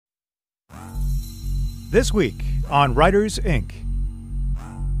This week on Writers, Inc.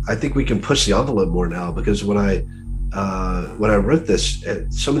 I think we can push the envelope more now, because when I wrote this,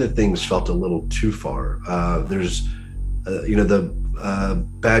 some of the things felt a little too far. There's, the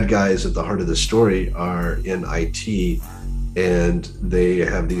bad guys at the heart of the story are in IT, and they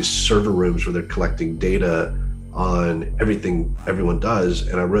have these server rooms where they're collecting data on everything everyone does.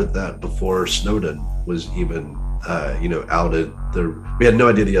 And I wrote that before Snowden was even, outed. We had no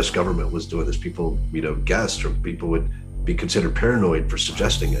idea the U.S. government was doing this. People, guessed, or people would be considered paranoid for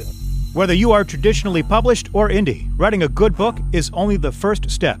suggesting it. Whether you are traditionally published or indie, writing a good book is only the first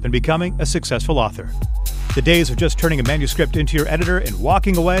step in becoming a successful author. The days of just turning a manuscript into your editor and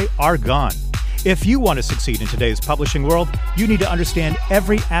walking away are gone. If you want to succeed in today's publishing world, you need to understand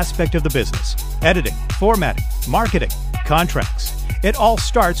every aspect of the business: editing, formatting, marketing, contracts. It all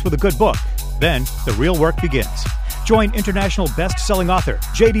starts with a good book. Then the real work begins. Join international best-selling author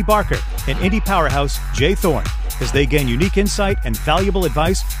J.D. Barker and indie powerhouse Jay Thorne as they gain unique insight and valuable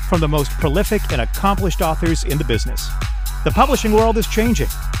advice from the most prolific and accomplished authors in the business. The publishing world is changing,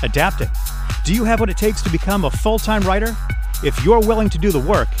 adapting. Do you have what it takes to become a full-time writer? If you're willing to do the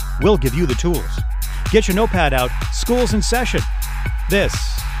work, we'll give you the tools. Get your notepad out. School's in session. This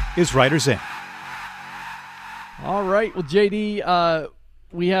is Writers Inc. All right. Well, JD,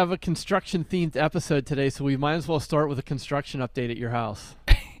 we have a construction-themed episode today, so we might as well start with a construction update at your house.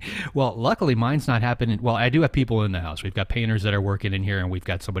 Well, luckily mine's not happening. Well, I do have people in the house. We've got painters that are working in here, and we've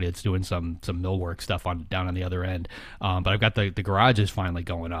got somebody that's doing some millwork stuff down on the other end. But I've got the garage is finally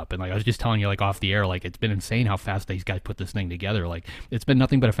going up, and like I was just telling you, like off the air, like it's been insane how fast these guys put this thing together. Like it's been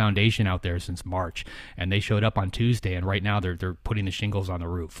nothing but a foundation out there since March, and they showed up on Tuesday, and right now they're putting the shingles on the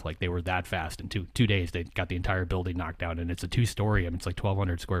roof. Like they were that fast in two days. They got the entire building knocked down, and it's a 2-story. I mean, it's like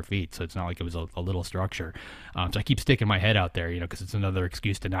 1,200 square feet, so it's not like it was a little structure. So I keep sticking my head out there, because it's another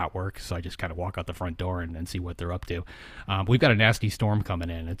excuse to not work. So I just kind of walk out the front door and see what they're up to. We've got a nasty storm coming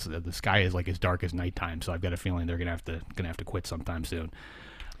in. The sky is like as dark as nighttime, so I've got a feeling they're gonna have to quit sometime soon.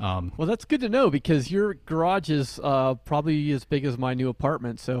 Well, that's good to know, because your garage is probably as big as my new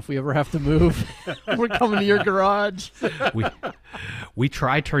apartment. So if we ever have to move, we're coming to your garage. We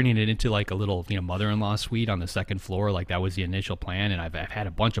tried turning it into like a little, mother-in-law suite on the second floor. Like that was the initial plan. And I've had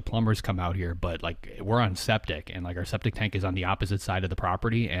a bunch of plumbers come out here, but like we're on septic, and like our septic tank is on the opposite side of the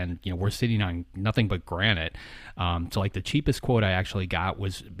property, and we're sitting on nothing but granite. So like the cheapest quote I actually got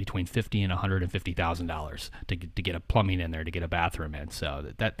was between $50,000 and $150,000 to get a plumbing in there, to get a bathroom in.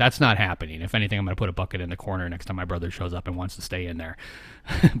 So that's not happening. If anything, I'm going to put a bucket in the corner next time my brother shows up and wants to stay in there.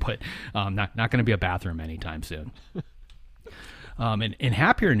 But not going to be a bathroom anytime soon. In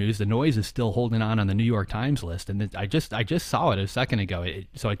happier news, The Noise is still holding on the New York Times list, and I just saw it a second ago.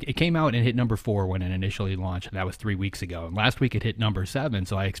 It came out and hit number 4 when it initially launched, and that was 3 weeks ago. And last week it hit number 7,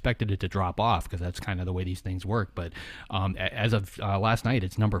 so I expected it to drop off because that's kind of the way these things work. But as of last night,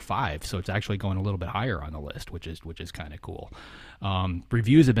 it's number 5, so it's actually going a little bit higher on the list, which is kind of cool.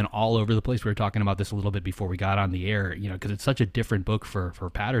 Reviews have been all over the place. We were talking about this a little bit before we got on the air, because it's such a different book for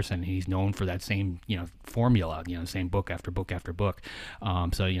Patterson. He's known for that same, formula, same book after book after book.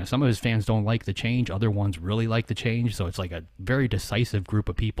 So, some of his fans don't like the change. Other ones really like the change. So it's like a very decisive group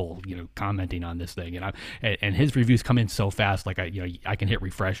of people, commenting on this thing. And his reviews come in so fast, like I can hit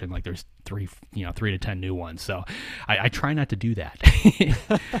refresh and like there's 3 to 10 new ones. So I try not to do that.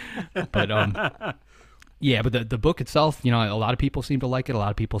 But, yeah, but the book itself, a lot of people seem to like it. A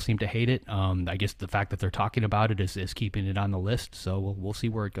lot of people seem to hate it. I guess the fact that they're talking about it is keeping it on the list. So we'll see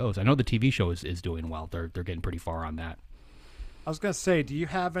where it goes. I know the TV show is doing well. They're getting pretty far on that. I was going to say, do you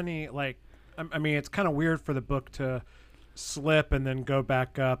have any, I mean, it's kind of weird for the book to slip and then go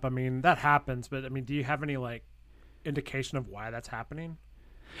back up. I mean, that happens, but I mean, do you have any indication of why that's happening?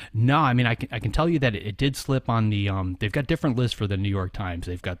 No, I mean, I can tell you that it did slip on the, they've got different lists for the New York Times.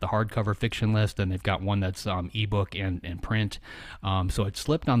 They've got the hardcover fiction list, and they've got one that's ebook and print. So it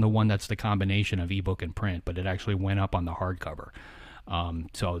slipped on the one that's the combination of ebook and print, but it actually went up on the hardcover.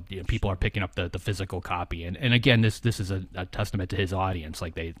 So people are picking up the physical copy, and again, this is a testament to his audience.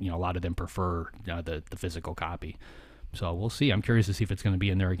 Like they, a lot of them prefer the physical copy. So we'll see. I'm curious to see if it's going to be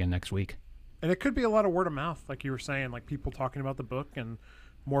in there again next week. And it could be a lot of word of mouth, like you were saying, like people talking about the book and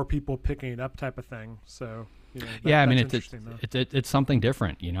more people picking it up, type of thing. So yeah, I mean it's something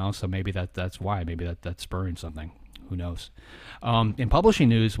different, So maybe that's why. Maybe that's spurring something. Who knows? In publishing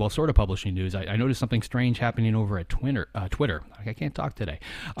news, well, sort of publishing news, I noticed something strange happening over at Twitter. I can't talk today.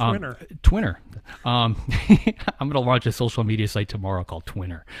 Twitter. I'm going to launch a social media site tomorrow called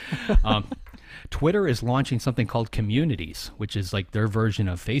Twitter. Twitter is launching something called Communities, which is like their version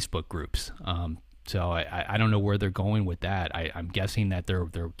of Facebook groups. So I don't know where they're going with that. I'm guessing that they're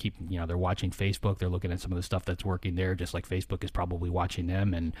watching Facebook. They're looking at some of the stuff that's working there, just like Facebook is probably watching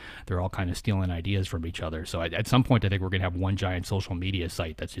them, and they're all kind of stealing ideas from each other. So at some point, I think we're going to have one giant social media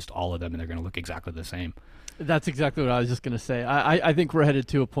site that's just all of them, and they're going to look exactly the same. That's exactly what I was just going to say. I think we're headed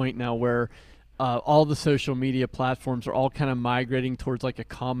to a point now where all the social media platforms are all kind of migrating towards like a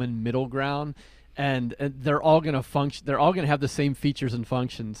common middle ground. And they're all going to function. They're all going to have the same features and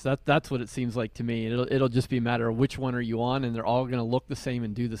functions. That's what it seems like to me. It'll just be a matter of which one are you on, and they're all going to look the same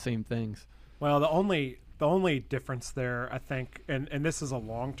and do the same things. Well, the only difference there, I think, and this is a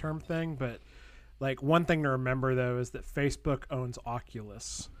long-term thing, but like one thing to remember though is that Facebook owns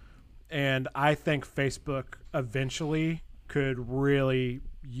Oculus, and I think Facebook eventually could really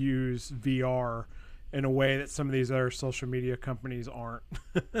use VR in a way that some of these other social media companies aren't.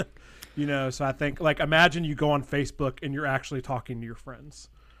 So I think, like, imagine you go on Facebook and you're actually talking to your friends,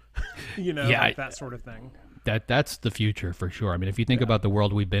 that sort of thing. That's the future for sure. I mean, if you think about the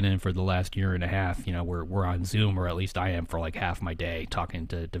world we've been in for the last year and a half, we're on Zoom, or at least I am, for like half my day, talking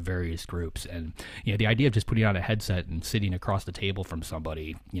to various groups. And the idea of just putting on a headset and sitting across the table from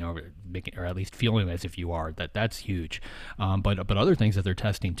somebody, or at least feeling as if you are, that's huge. But other things that they're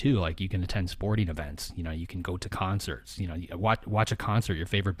testing too, like you can attend sporting events, you can go to concerts, watch a concert, your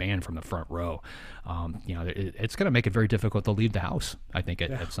favorite band from the front row. It's going to make it very difficult to leave the house, I think,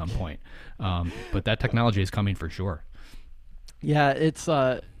 at some point. But that technology is coming for sure. Yeah, it's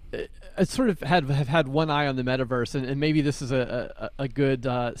I sort of have had one eye on the metaverse, and maybe this is a good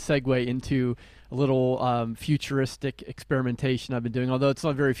segue into a little futuristic experimentation I've been doing, although it's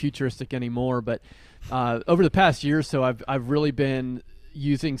not very futuristic anymore. But over the past year or so, I've really been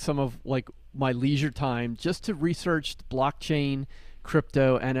using some of like my leisure time just to research blockchain,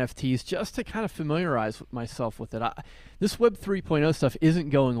 crypto, NFTs, just to kind of familiarize myself with it. This Web 3.0 stuff isn't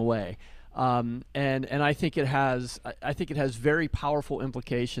going away. And I think it has very powerful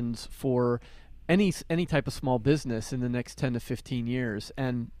implications for any type of small business in the next 10 to 15 years.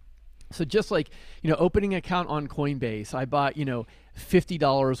 And so just like, opening an account on Coinbase, I bought,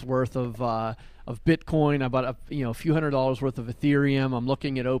 $50 worth of Bitcoin. I bought a few $100s worth of Ethereum. I'm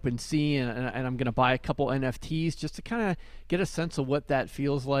looking at OpenSea, and I'm going to buy a couple NFTs just to kind of get a sense of what that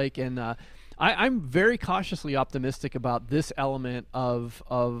feels like. And I'm very cautiously optimistic about this element of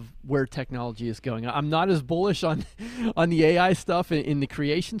where technology is going. I'm not as bullish on the AI stuff in the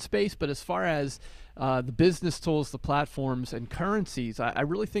creation space, but as far as the business tools, the platforms, and currencies, I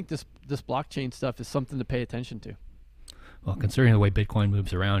really think this blockchain stuff is something to pay attention to. Well, considering the way Bitcoin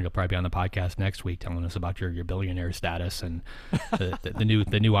moves around, you'll probably be on the podcast next week telling us about your billionaire status and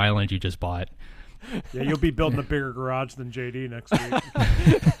the new island you just bought. Yeah, you'll be building a bigger garage than JD next week.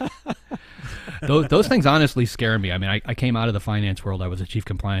 Those things honestly scare me. I mean, I came out of the finance world. I was a chief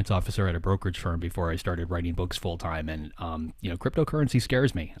compliance officer at a brokerage firm before I started writing books full time, and cryptocurrency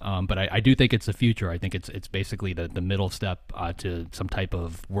scares me. But I do think it's the future. I think it's basically the middle step to some type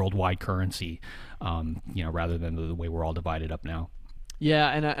of worldwide currency, rather than the way we're all divided up now. Yeah,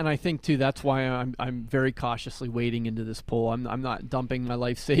 and I think too that's why I'm very cautiously wading into this pool. I'm not dumping my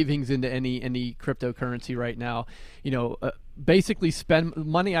life savings into any cryptocurrency right now. Basically spend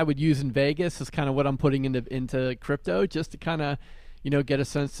money I would use in Vegas is kind of what I'm putting into crypto, just to kind of get a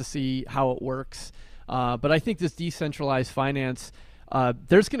sense to see how it works. But I think this decentralized finance,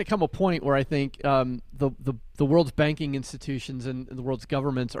 there's going to come a point where I think the world's banking institutions and the world's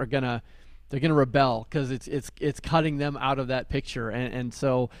governments are gonna rebel, because it's cutting them out of that picture, and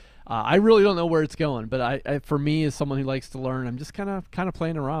so I really don't know where it's going. But I for me, as someone who likes to learn, I'm just kind of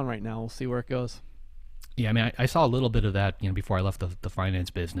playing around right now. We'll see where it goes. Yeah, I mean, I saw a little bit of that, before I left the finance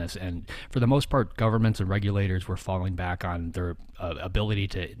business, and for the most part, governments and regulators were falling back on their ability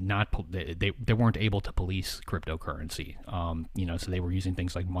to they weren't able to police cryptocurrency. So they were using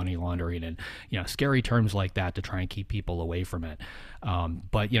things like money laundering and scary terms like that to try and keep people away from it.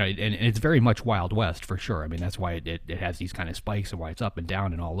 But and it's very much Wild West for sure. I mean, that's why it has these kind of spikes and why it's up and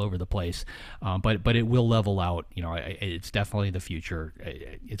down and all over the place. But it will level out. It's definitely the future.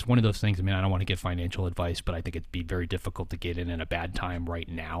 It's one of those things. I mean, I don't want to give financial advice, but I think it'd be very difficult to get in a bad time right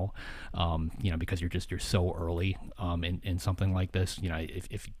now. Because you're so early in something like this.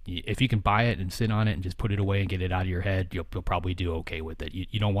 If you can buy it and sit on it and just put it away and get it out of your head, you'll probably do okay with it.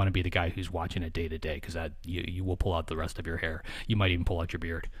 You don't want to be the guy who's watching it day to day, because that you will pull out the rest of your hair. You might even pull out your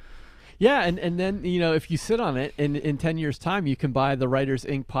beard. Yeah, and then if you sit on it in 10 years' time, you can buy the Writers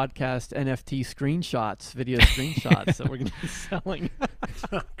Inc. podcast NFT screenshots, video screenshots that we're going to be selling.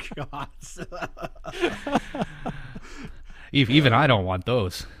 Oh God! Even I don't want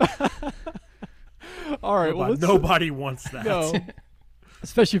those. All right, nobody wants that. No.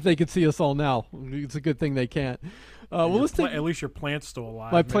 Especially if they could see us all now. it's a good thing they can't. Well, let's take. At least your plant's still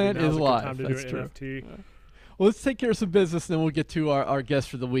alive. My Maybe plant now's is a good alive. time to That's do true. an NFT. Well, let's take care of some business, and then we'll get to our guest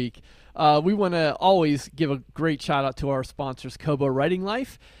for the week. We want to always give a great shout out to our sponsors, Kobo Writing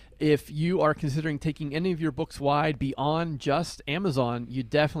Life. If you are considering taking any of your books wide beyond just Amazon, you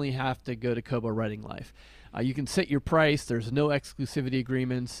definitely have to go to Kobo Writing Life. You can set your price. There's no exclusivity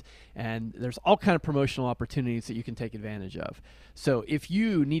agreements, and there's all kind of promotional opportunities that you can take advantage of. So if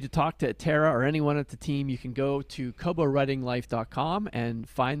you need to talk to Tara or anyone at the team, you can go to kobowritinglife.com and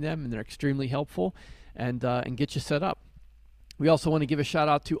find them, and they're extremely helpful and get you set up. We also want to give a shout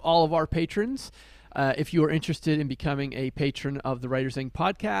out to all of our patrons. If you are interested in becoming a patron of the Writers Inc.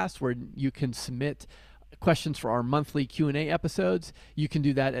 podcast, where you can submit questions for our monthly Q&A episodes, you can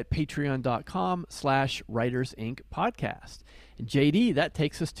do that at patreon.com/Writers Inc. podcast. And JD, that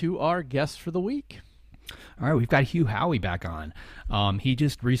takes us to our guest for the week. All right, we've got Hugh Howey back on. He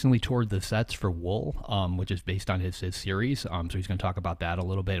just recently toured the sets for Wool, which is based on his series. So he's going to talk about that a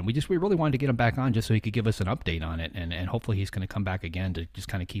little bit. And we really wanted to get him back on just so he could give us an update on it. And hopefully he's going to come back again to just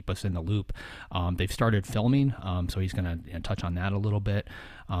kind of keep us in the loop. They've started filming, so he's going to touch on that a little bit.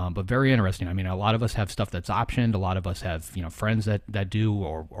 But very interesting. I mean, a lot of us have stuff that's optioned. A lot of us have, friends that do,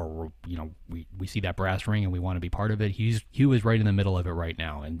 or we see that brass ring and we want to be part of it. Hugh is right in the middle of it right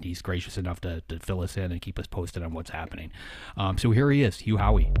now, and he's gracious enough to fill us in and keep us posted on what's happening. So here he is, Hugh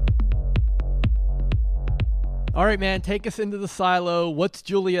Howey. All right, man, take us into the silo. What's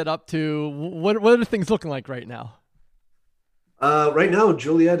Juliet up to? What are things looking like right now? Right now,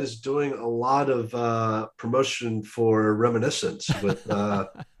 Juliet is doing a lot of promotion for Reminiscence with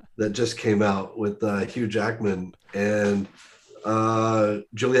that just came out with Hugh Jackman, and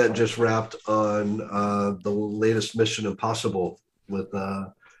Juliet just wrapped on the latest Mission Impossible with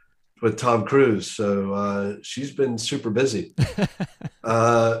Tom Cruise. So she's been super busy.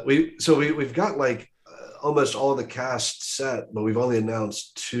 We've got like almost all the cast set, but we've only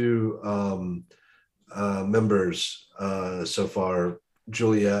announced two members so far.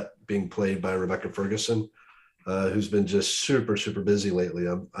 Juliet being played by Rebecca Ferguson, who's been just super busy lately.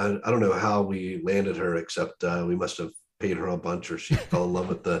 I don't know how we landed her, except we must have paid her a bunch, or she fell in love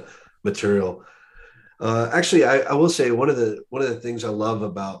with the material. Actually, I will say one of the things I love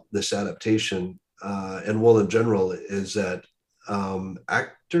about this adaptation and Wool in general is that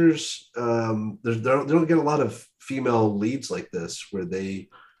actors they don't get a lot of female leads like this, where they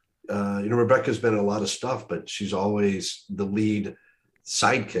Rebecca's been in a lot of stuff, but she's always the lead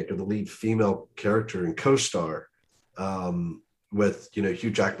sidekick or the lead female character and co-star with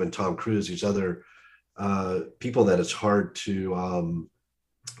Hugh Jackman, Tom Cruise, these other people that it's hard to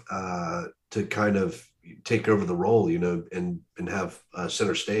kind of take over the role, and have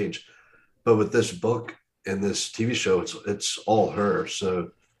center stage. But with this book and this TV show, it's all her.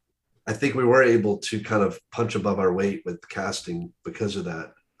 So I think we were able to kind of punch above our weight with casting because of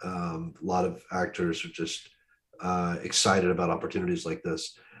that. A lot of actors are just excited about opportunities like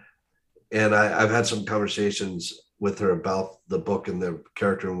this. And I've had some conversations with her about the book and the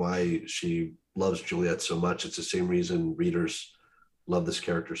character and why she loves Juliet so much. It's the same reason readers love this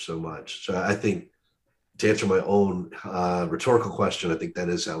character so much. So I think, to answer my own rhetorical question, I think that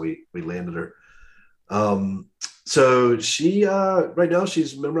is how we landed her. So she right now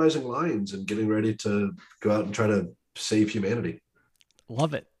she's memorizing lines and getting ready to go out and try to save humanity.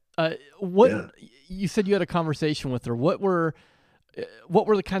 Love it. Yeah. You said you had a conversation with her. What were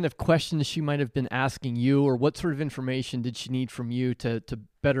the kind of questions she might have been asking you, or what sort of information did she need from you to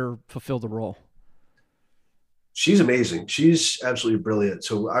better fulfill the role? She's amazing. She's absolutely brilliant.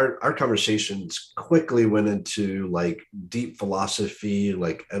 So our conversations quickly went into like deep philosophy,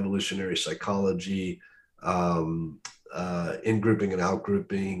 like evolutionary psychology, in-grouping and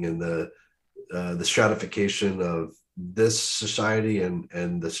out-grouping, and the stratification of this society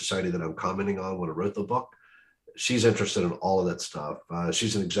and the society that I'm commenting on when I wrote the book. She's interested in all of that stuff.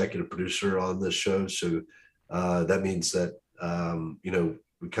 She's an executive producer on this show. So that means that,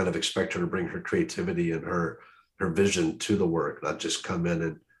 we kind of expect her to bring her creativity and her vision to the work, not just come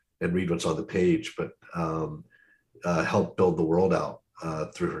in and read what's on the page, but help build the world out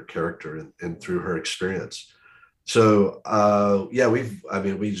through her character and through her experience. So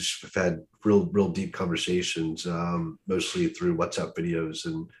we just had real deep conversations, mostly through WhatsApp videos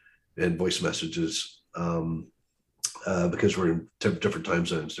and voice messages, because we're in different time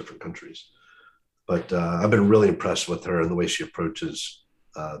zones, different countries. But I've been really impressed with her and the way she approaches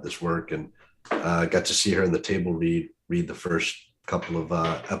this work, and got to see her in the table read the first couple of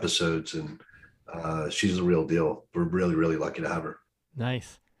episodes, and she's the real deal. We're really lucky to have her.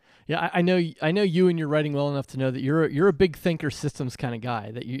 Nice. Yeah, I know you and your writing well enough to know that you're a big thinker, systems kind of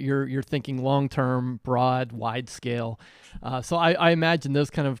guy. That you're thinking long term, broad, wide scale. So I imagine those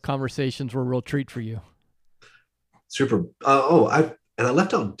kind of conversations were a real treat for you. Super. I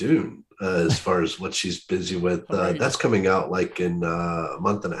left out Dune as far as what she's busy with. Right. That's coming out like in a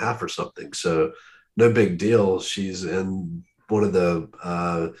month and a half or something. So no big deal. She's in one of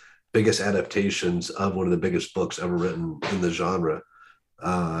the biggest adaptations of one of the biggest books ever written in the genre.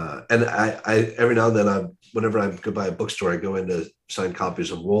 And I every now and then whenever I go by a bookstore, I go in to sign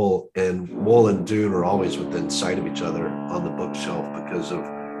copies of Wool, and Wool and Dune are always within sight of each other on the bookshelf because of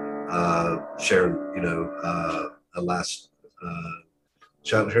sharing, a last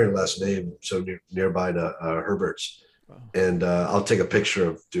sharing last name so nearby to Herbert's. Wow. And I'll take a picture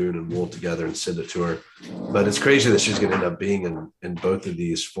of Dune and Wool together and send it to her. But it's crazy that she's going to end up being in both of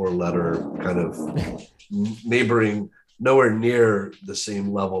these 4-letter kind of neighboring, nowhere near the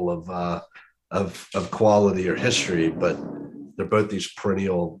same level of quality or history, but they're both these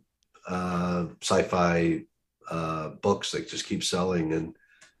perennial sci-fi books that just keep selling, and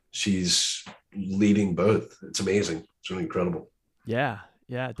she's leading both. It's amazing. It's really incredible. Yeah,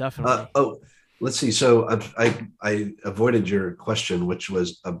 definitely. Let's see. So I avoided your question, which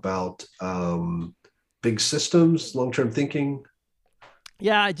was about big systems, long-term thinking.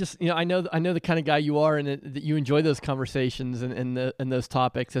 Yeah, I just I know the kind of guy you are, and that you enjoy those conversations and those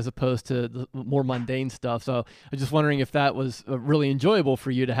topics as opposed to the more mundane stuff. So I was just wondering if that was really enjoyable for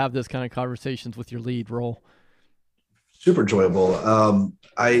you to have those kind of conversations with your lead role. Super enjoyable. One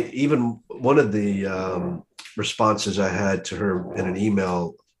of the responses I had to her in an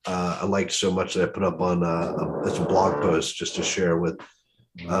email I liked so much that I put up on as a blog post just to share with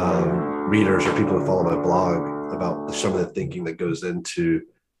readers or people who follow my blog about some of the thinking that goes into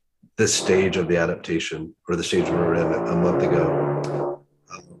this stage of the adaptation, or the stage we were in a month ago.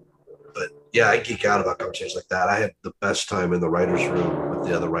 But yeah, I geek out about conversations like that. I had the best time in the writer's room with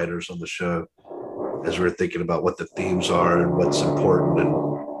the other writers on the show as we were thinking about what the themes are and what's important and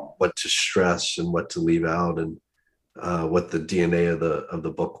what to stress and what to leave out, and what the DNA of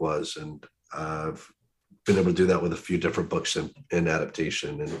the book was. And I've been able to do that with a few different books in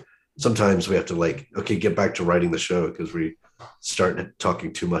adaptation. And sometimes we have to get back to writing the show because we start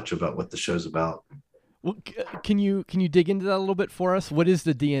talking too much about what the show's about. Well, can you dig into that a little bit for us? What is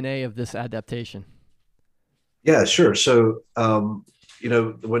the DNA of this adaptation? Yeah, sure. So, when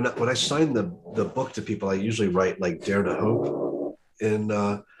I sign the book to people, I usually write like "Dare to Hope," and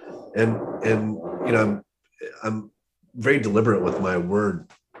I'm very deliberate with my word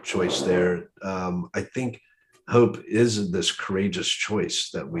choice there. I think hope is this courageous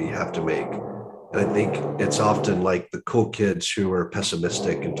choice that we have to make. And I think it's often like the cool kids who are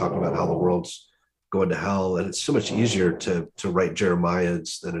pessimistic and talking about how the world's going to hell. And it's so much easier to write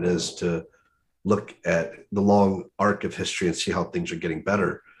Jeremiah's than it is to look at the long arc of history and see how things are getting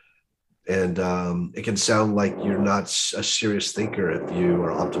better. And it can sound like you're not a serious thinker if you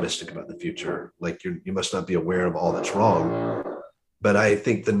are optimistic about the future. Like you must not be aware of all that's wrong. But I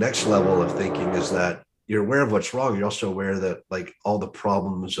think the next level of thinking is that you're aware of what's wrong. You're also aware that like all the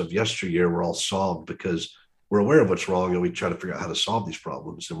problems of yesteryear were all solved because we're aware of what's wrong and we try to figure out how to solve these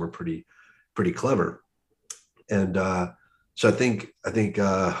problems. And we're pretty clever. And so I think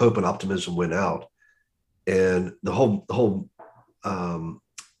hope and optimism win out. And the whole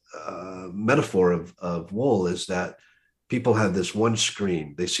metaphor of Wool is that people have this one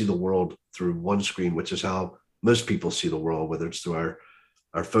screen. They see the world through one screen, which is how most people see the world, whether it's through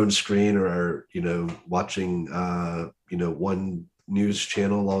our phone screen or our, watching, one news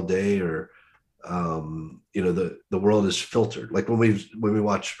channel all day, or, the world is filtered. Like when we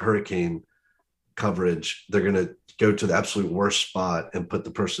watch hurricane coverage, they're going to go to the absolute worst spot and put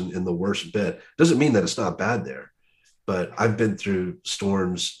the person in the worst bit. Doesn't mean that it's not bad there. But I've been through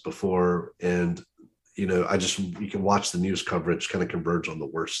storms before, and you can watch the news coverage kind of converge on the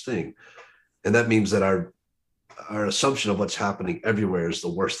worst thing, and that means that our assumption of what's happening everywhere is the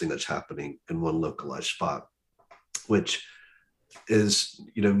worst thing that's happening in one localized spot, which is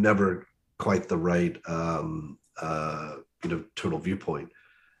never quite the right total viewpoint.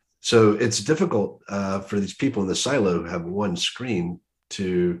 So it's difficult for these people in the silo who have one screen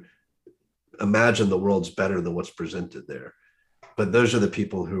to imagine the world's better than what's presented there. But those are the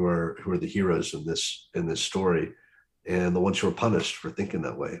people who are the heroes in this story, and the ones who are punished for thinking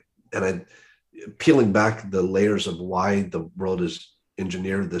that way. And peeling back the layers of why the world is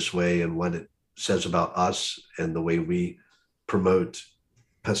engineered this way and what it says about us and the way we promote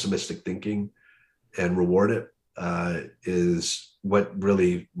pessimistic thinking and reward it is what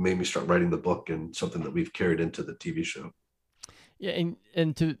really made me start writing the book, and something that we've carried into the TV show. Yeah,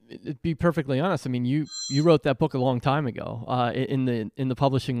 and to be perfectly honest, I mean, you wrote that book a long time ago in the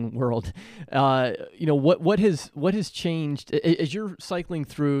publishing world. What has changed as you're cycling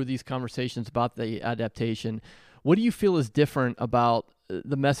through these conversations about the adaptation? What do you feel is different about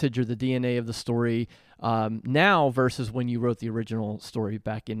the message or the DNA of the story now versus when you wrote the original story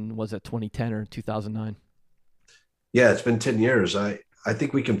back in, was it 2010 or 2009? Yeah, it's been 10 years. I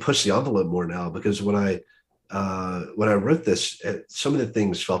think we can push the envelope more now, because when I wrote this, some of the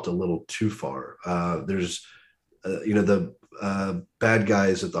things felt a little too far. There's the bad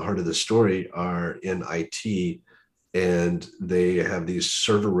guys at the heart of the story are in IT, and they have these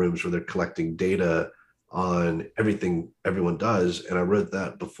server rooms where they're collecting data on everything everyone does. And I wrote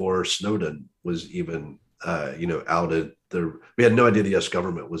that before Snowden was even outed. We had no idea the US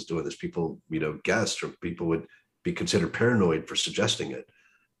government was doing this. People guessed, or people would be considered paranoid for suggesting it.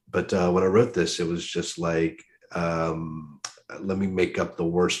 But when I wrote this, it was just like, let me make up the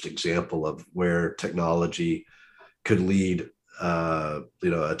worst example of where technology could lead a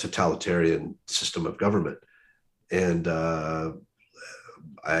totalitarian system of government. And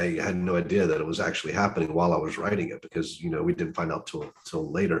I had no idea that it was actually happening while I was writing it, because we didn't find out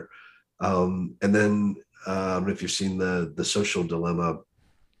till later. And then if you've seen the Social Dilemma,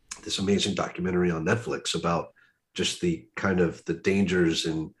 this amazing documentary on Netflix about just the kind of the dangers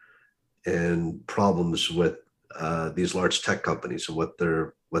and problems with these large tech companies, and what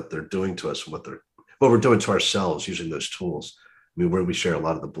they're doing to us, and what we're doing to ourselves using those tools. I mean, where we share a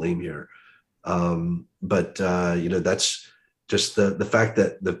lot of the blame here. But that's just the fact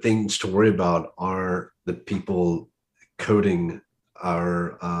that the things to worry about are the people coding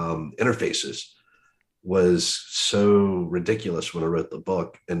our interfaces was so ridiculous when I wrote the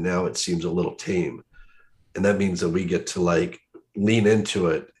book, and now it seems a little tame. And that means that we get to like lean into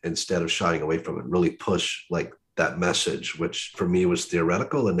it instead of shying away from it, really push like that message, which for me was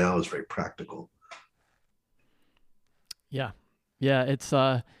theoretical and now is very practical. Yeah. It's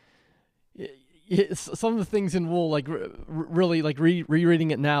some of the things in Wool, like really like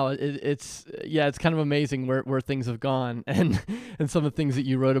rereading it now, it's kind of amazing where things have gone, and some of the things that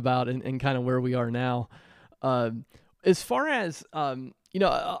you wrote about, and kind of where we are now. As far as a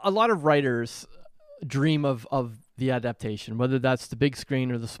lot of writers dream of the adaptation, whether that's the big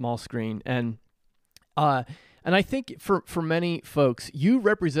screen or the small screen, and I think for many folks, you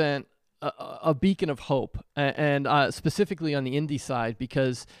represent a beacon of hope, and specifically on the indie side,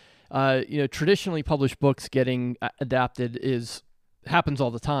 because traditionally published books getting adapted happens all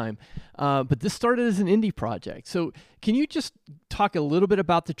the time, but this started as an indie project. So can you just talk a little bit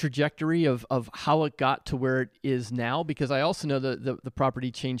about the trajectory of how it got to where it is now? Because I also know that the property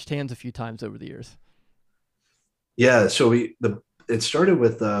changed hands a few times over the years. Yeah, so it started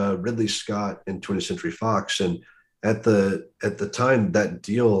with Ridley Scott and 20th Century Fox, and at the time that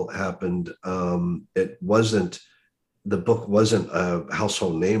deal happened, the book wasn't a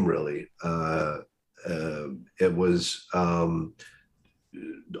household name really. It was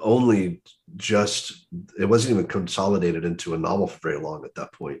it wasn't even consolidated into a novel for very long at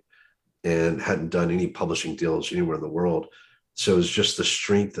that point, and hadn't done any publishing deals anywhere in the world. So it was just the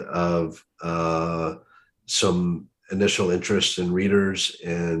strength of some initial interest in readers,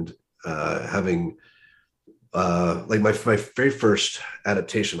 and having like my very first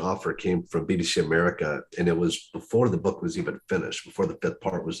adaptation offer came from BBC America, and it was before the book was even finished, before the 5th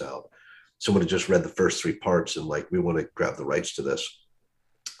part was out. Someone had just read the first 3 parts and like, we want to grab the rights to this.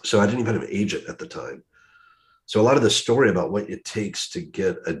 So I didn't even have an agent at the time. So a lot of the story about what it takes to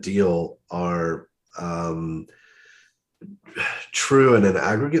get a deal are true in an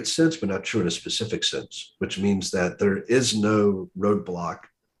aggregate sense, but not true in a specific sense, which means that there is no roadblock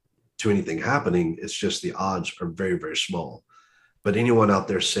to anything happening. It's just the odds are very, very small. But anyone out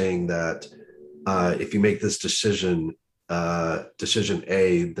there saying that if you make this decision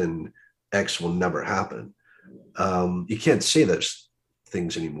A, then X will never happen, you can't say those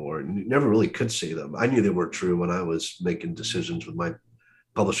things anymore. And you never really could say them. I knew they weren't true when I was making decisions with my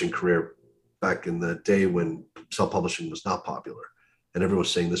publishing career back in the day when self-publishing was not popular, and everyone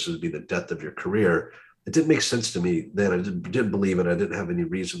was saying this would be the death of your career. It didn't make sense to me then. I didn't believe it. I didn't have any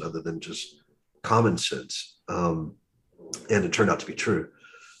reason other than just common sense. And it turned out to be true.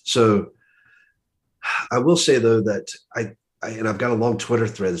 So I will say though that I've got a long Twitter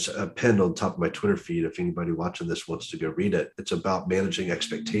thread that's pinned on top of my Twitter feed. If anybody watching this wants to go read it, it's about managing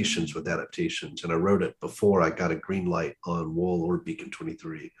expectations with adaptations. And I wrote it before I got a green light on Wool or Beacon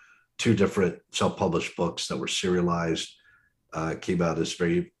 23, 2 different self-published books that were serialized, came out as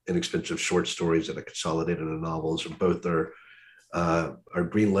very inexpensive short stories that I consolidated into novels, and both are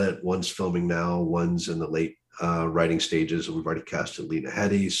greenlit. One's filming now, one's in the late writing stages, and we've already casted Lena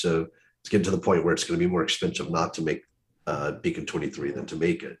Headey. So it's getting to the point where it's going to be more expensive not to make Beacon 23 than to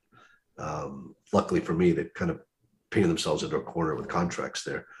make it. Luckily for me, they've kind of painted themselves into a corner with contracts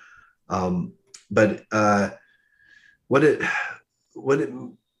there. But my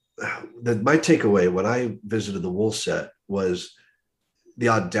takeaway when I visited the Wool set was the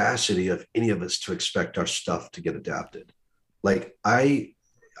audacity of any of us to expect our stuff to get adapted. Like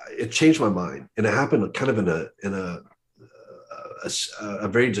it changed my mind, and it happened kind of in a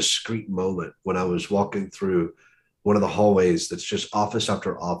very discreet moment when I was walking through one of the hallways that's just office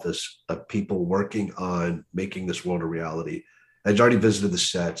after office of people working on making this world a reality. I'd already visited the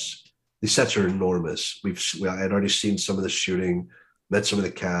sets. These sets are enormous. I had already seen some of the shooting, met some of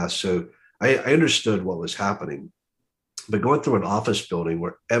the cast. So I understood what was happening. But going through an office building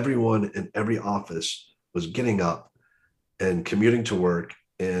where everyone in every office was getting up and commuting to work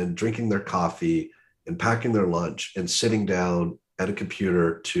and drinking their coffee and packing their lunch and sitting down at a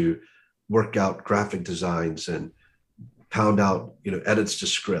computer to work out graphic designs and pound out, edits to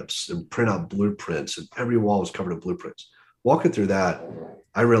scripts and print out blueprints, and every wall was covered in blueprints. Walking through that,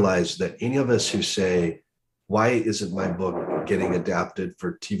 I realized that any of us who say, why isn't my book getting adapted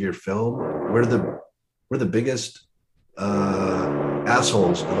for TV or film? We're the biggest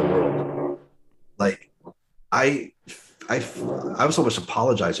assholes in the world. Like I was almost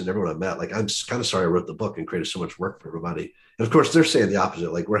apologizing to everyone I met. Like, I'm kind of sorry I wrote the book and created so much work for everybody. And of course they're saying the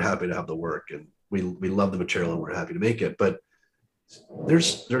opposite. Like, we're happy to have the work and we love the material and we're happy to make it. But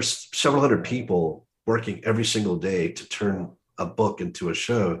there's several hundred people working every single day to turn a book into a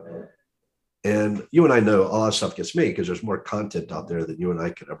show. And you and I know a lot of stuff gets made because there's more content out there than you and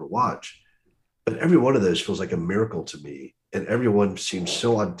I could ever watch. But every one of those feels like a miracle to me. And everyone seems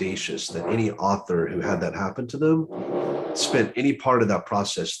so audacious that any author who had that happen to them spent any part of that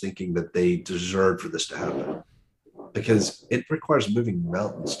process thinking that they deserved for this to happen. Because it requires moving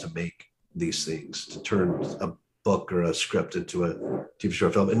mountains to make these things, to turn a book or a script into a TV show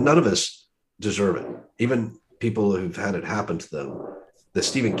or film. And none of us deserve it. Even people who've had it happen to them. The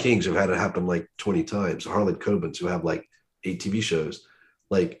Stephen Kings who've had it happen like 20 times, the Harlan Cobens who have like 8 TV shows.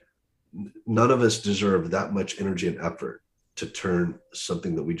 Like, none of us deserve that much energy and effort to turn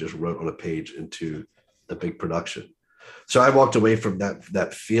something that we just wrote on a page into a big production. So I walked away from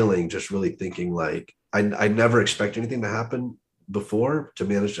that feeling just really thinking like, I never expect anything to happen before to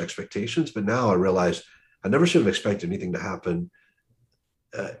manage expectations, but now I realize I never should have expected anything to happen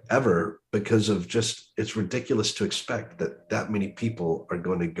ever, because of just, it's ridiculous to expect that many people are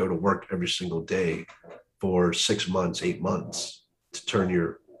going to go to work every single day for 6 months, 8 months to turn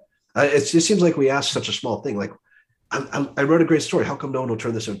your, it seems like we ask such a small thing. Like, I wrote a great story. How come no one will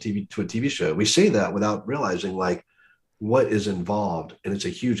turn this on TV to a TV show? We say that without realizing like what is involved, and it's a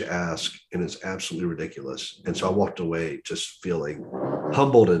huge ask, and it's absolutely ridiculous. And so I walked away just feeling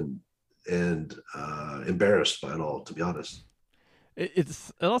humbled and embarrassed by it all, to be honest. It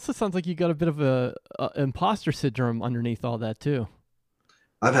also sounds like you got a bit of a imposter syndrome underneath all that too.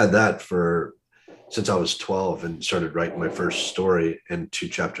 I've had that since I was 12 and started writing my first story, and 2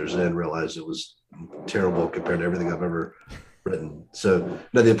 chapters in realized it was terrible compared to everything I've ever written. So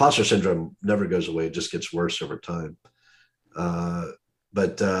no, the imposter syndrome never goes away. It just gets worse over time.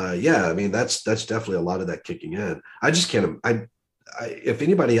 Yeah, I mean, that's definitely a lot of that kicking in. I just can't, if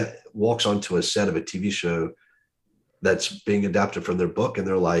anybody walks onto a set of a TV show that's being adapted from their book and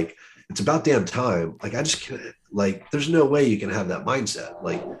they're like, it's about damn time. Like, I just can't, like, there's no way you can have that mindset.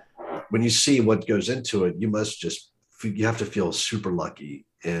 Like, when you see what goes into it, you have to feel super lucky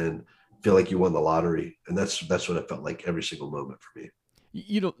and feel like you won the lottery. And that's what it felt like every single moment for me.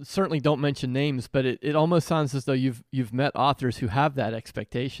 You certainly don't mention names, but it almost sounds as though you've met authors who have that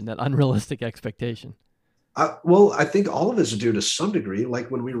expectation, that unrealistic expectation. Well, I think all of us do to some degree. Like,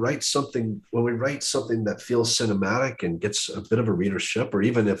 when we write something that feels cinematic and gets a bit of a readership, or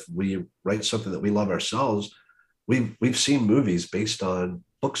even if we write something that we love ourselves, we've seen movies based on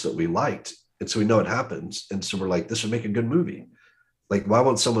books that we liked. And so we know it happens. And so we're like, this would make a good movie. Like, why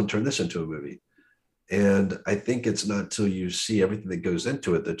won't someone turn this into a movie? And I think it's not until you see everything that goes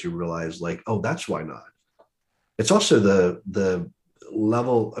into it that you realize, like, oh, that's why not. It's also the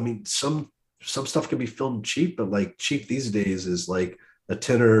level. I mean, some stuff can be filmed cheap, but like, cheap these days is like a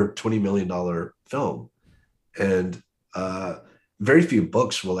 $10 or $20 million film. And very few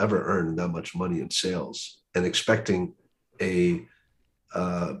books will ever earn that much money in sales, and expecting a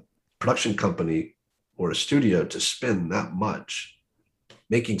production company or a studio to spend that much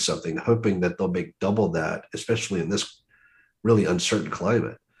making something, hoping that they'll make double that, especially in this really uncertain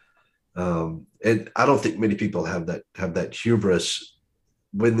climate. And I don't think many people have that hubris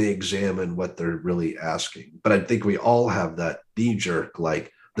when they examine what they're really asking. But I think we all have that knee jerk,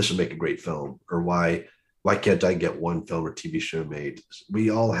 like this would make a great film, or why can't I get one film or TV show made? We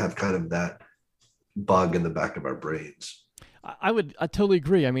all have kind of that bug in the back of our brains. I totally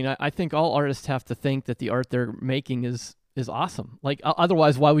agree. I mean, I think all artists have to think that the art they're making is awesome. Like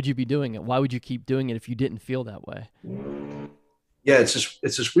otherwise, why would you be doing it? Why would you keep doing it if you didn't feel that way? Yeah, it's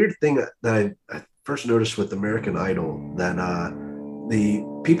this weird thing that I first noticed with American Idol, that the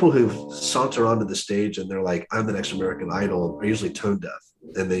people who saunter onto the stage and they're like, I'm the next American Idol, are usually tone deaf,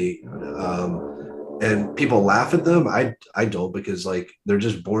 and and people laugh at them. I don't, because like they're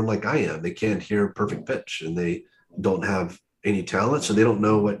just born like I am. They can't hear perfect pitch, and they don't have any talent, so they don't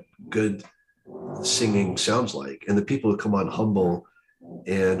know what good singing sounds like. And the people who come on humble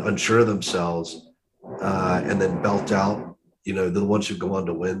and unsure of themselves, and then belt out, the ones who go on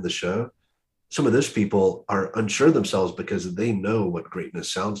to win the show, some of those people are unsure of themselves because they know what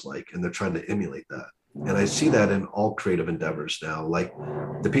greatness sounds like, and they're trying to emulate that. And I see that in all creative endeavors now. Like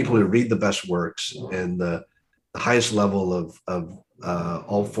the people who read the best works and the highest level of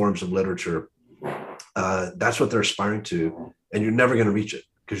all forms of literature, that's what they're aspiring to. And you're never going to reach it,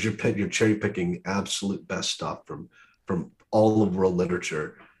 because you're cherry picking absolute best stuff from all of world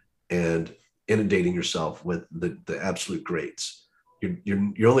literature and inundating yourself with the absolute greats.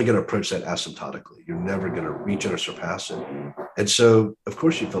 You're only going to approach that asymptotically. You're never going to reach it or surpass it. And so, of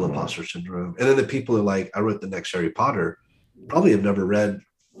course, you feel imposter syndrome. And then the people who like, I wrote the next Harry Potter, probably have never read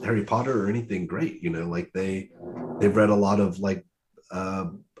Harry Potter or anything great. Like they've read a lot of like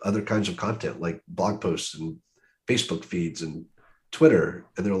other kinds of content, like blog posts and Facebook feeds and Twitter,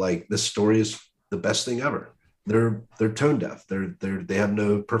 and they're like, this story is the best thing ever. They're tone deaf. They have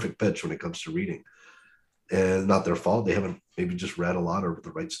no perfect pitch when it comes to reading, and not their fault. They haven't maybe just read a lot of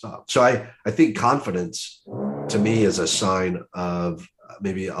the right stuff. So I think confidence to me is a sign of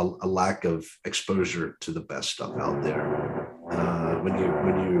maybe a lack of exposure to the best stuff out there. When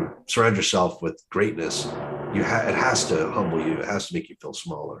you surround yourself with greatness, it has to humble you. It has to make you feel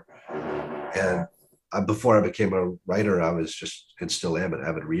smaller. And before I became a writer, I was just, and still am, an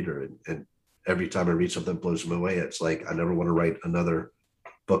avid reader. And every time I read something that blows me away, it's like, I never want to write another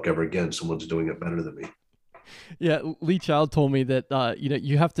book ever again. Someone's doing it better than me. Yeah, Lee Child told me that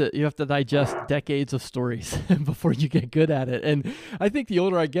you have to digest decades of stories before you get good at it. And I think the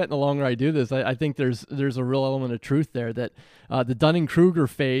older I get and the longer I do this, I think there's a real element of truth there, that the Dunning-Kruger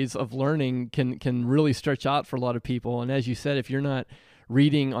phase of learning can really stretch out for a lot of people. And as you said, if you're not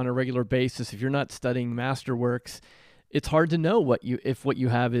reading on a regular basis, if you're not studying masterworks, it's hard to know if what you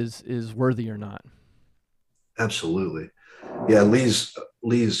have is worthy or not. Absolutely. Yeah, Lee's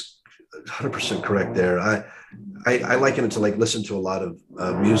 100% correct there. I liken it to like listen to a lot of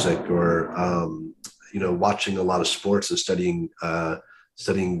music, or watching a lot of sports and studying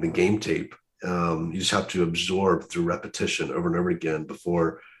the game tape. You just have to absorb through repetition over and over again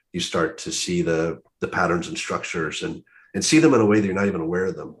before you start to see the patterns and structures and see them in a way that you're not even aware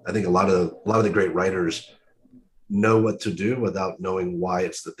of them. I think a lot of the great writers know what to do without knowing why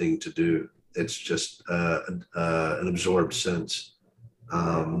it's the thing to do. It's just an absorbed sense.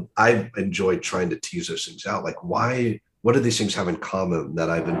 I've enjoyed trying to tease those things out. Like, what do these things have in common that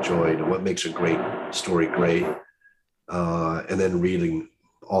I've enjoyed, and what makes a great story great? And then reading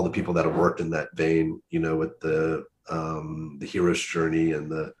all the people that have worked in that vein, with the hero's journey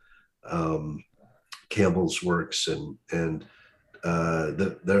and the Campbell's works, and there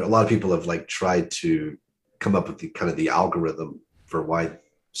are a lot of people have like tried to come up with the algorithm for why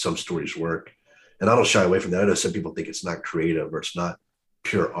some stories work. And I don't shy away from that. I know some people think it's not creative or it's not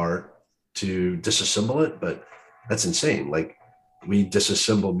pure art to disassemble it, but that's insane. Like, we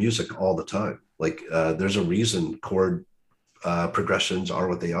disassemble music all the time. Like, there's a reason chord progressions are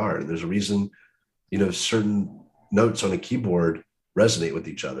what they are. And there's a reason, certain notes on a keyboard resonate with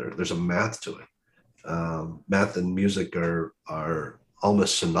each other. There's a math to it. Math and music are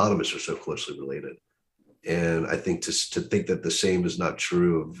almost synonymous or so closely related. And I think to think that the same is not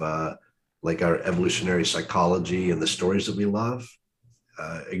true of like our evolutionary psychology and the stories that we love,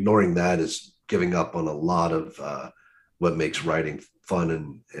 ignoring that is giving up on a lot of what makes writing fun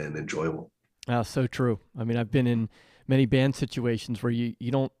and enjoyable. So true. I mean, I've been in many band situations where you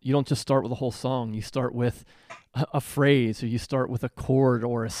don't just start with a whole song. You start with a phrase, or you start with a chord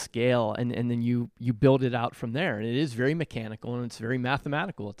or a scale, and then you build it out from there. And it is very mechanical, and it's very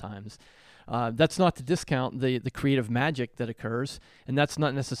mathematical at times. That's not to discount the creative magic that occurs, and that's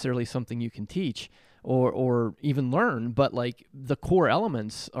not necessarily something you can teach or even learn, but like the core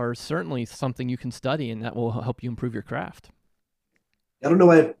elements are certainly something you can study, and that will help you improve your craft. I don't know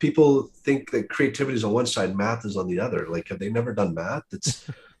why people think that creativity is on one side, math is on the other. Like, have they never done math? It's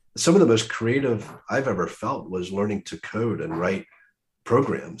some of the most creative I've ever felt was learning to code and write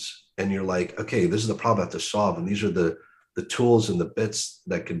programs. And you're like, okay, this is the problem I have to solve. And these are the tools and the bits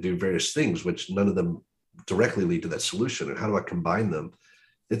that can do various things, which none of them directly lead to that solution. And how do I combine them?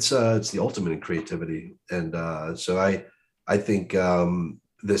 It's the ultimate in creativity. And so I think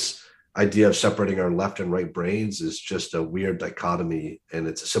this idea of separating our left and right brains is just a weird dichotomy, and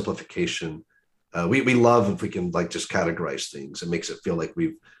it's a simplification. We love if we can like just categorize things. It makes it feel like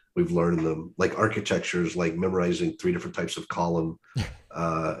we've learned them. Like architecture is like memorizing 3 different types of column,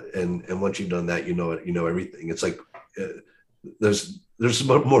 and once you've done that, you know it, you know everything. It's like there's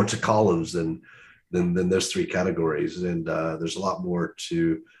more to columns than those 3 categories, and there's a lot more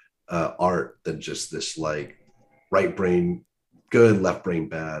to art than just this like right brain good, left brain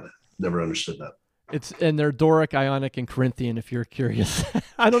bad. Never understood that. And they're Doric, Ionic, and Corinthian. If you're curious,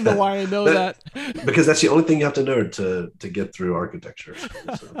 I don't know why I know that. Because that's the only thing you have to know to get through architecture.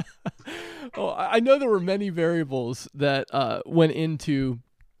 So. Oh, I know there were many variables that went into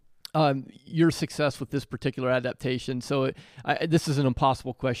your success with this particular adaptation. So this is an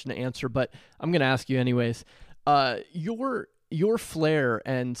impossible question to answer, but I'm going to ask you anyways. Your flair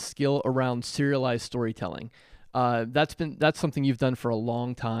and skill around serialized storytelling. That's something you've done for a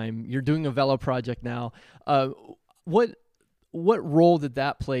long time. You're doing a Velo project now. What role did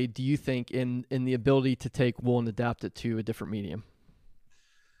that play, do you think, in the ability to take wool and adapt it to a different medium?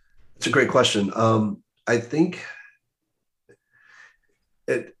 It's a great question. I think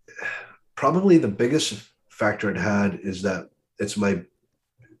it probably the biggest factor it had is that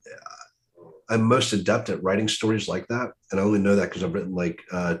I'm most adept at writing stories like that. And I only know that because I've written like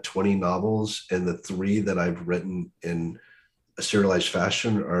 20 novels, and the 3 that I've written in a serialized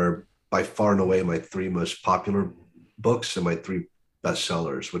fashion are by far and away my 3 most popular books and my 3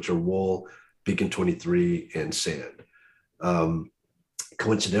 bestsellers, which are Wool, Beacon 23, and Sand.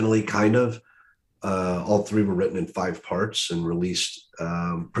 Coincidentally, kind of, all 3 were written in 5 parts and released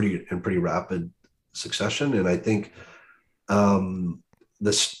pretty rapid succession. And I think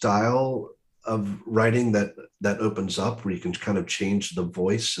the style of writing that opens up, where you can kind of change the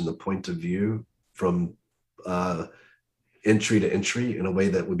voice and the point of view from entry to entry in a way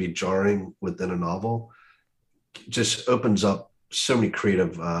that would be jarring within a novel, just opens up so many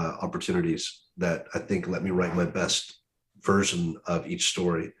creative opportunities that I think let me write my best version of each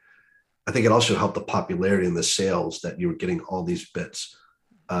story. I think it also helped the popularity and the sales that you were getting all these bits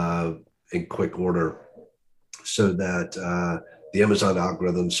in quick order, so that the Amazon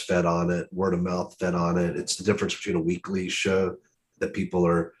algorithms fed on it, word of mouth fed on it. It's the difference between a weekly show that people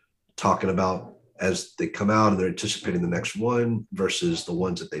are talking about as they come out and they're anticipating the next one, versus the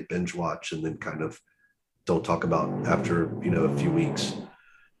ones that they binge watch and then kind of don't talk about after, a few weeks.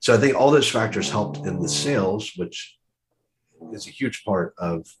 So I think all those factors helped in the sales, which is a huge part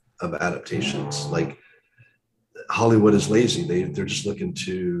of adaptations. Like, Hollywood is lazy. They're just looking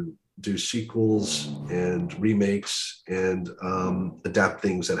to do sequels and remakes and adapt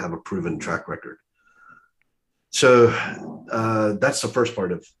things that have a proven track record. So that's the first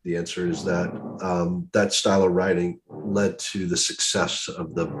part of the answer, is that that style of writing led to the success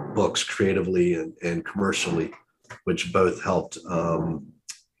of the books creatively and commercially, which both helped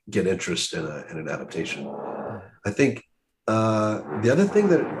get interest in an adaptation. I think the other thing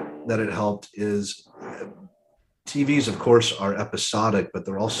that it helped is TVs, of course, are episodic, but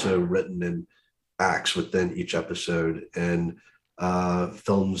they're also written in acts within each episode. And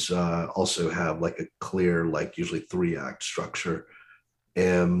films also have like a clear, like usually 3-act structure.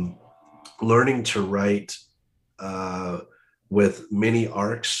 And learning to write with many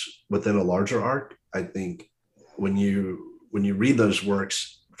arcs within a larger arc, I think when you read those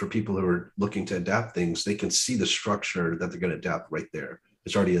works, for people who are looking to adapt things, they can see the structure that they're going to adapt right there.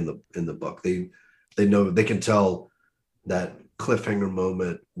 It's already in the book. They know, they can tell that cliffhanger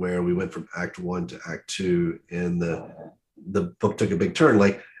moment where we went from act 1 to act 2 and the book took a big turn.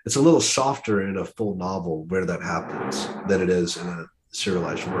 Like, it's a little softer in a full novel where that happens than it is in a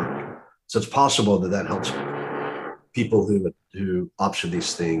serialized work. So it's possible that helps people who option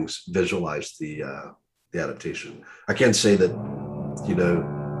these things visualize the adaptation. I can't say that,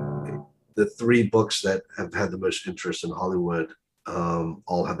 the 3 books that have had the most interest in Hollywood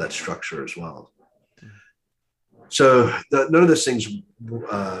all have that structure as well. So none of those things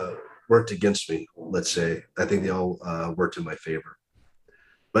worked against me, let's say. I think they all worked in my favor.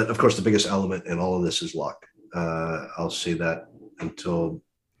 But of course, the biggest element in all of this is luck. I'll say that until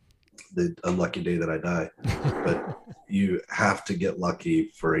the unlucky day that I die. But you have to get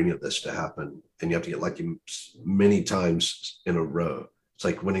lucky for any of this to happen. And you have to get lucky many times in a row. It's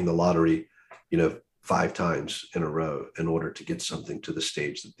like winning the lottery, 5 times in a row in order to get something to the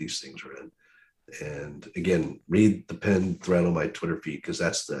stage that these things are in. And again, read the pinned thread on my Twitter feed, because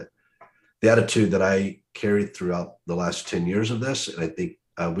that's the attitude that I carried throughout the last 10 years of this. And I think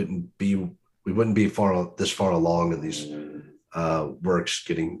we wouldn't be this far along in these works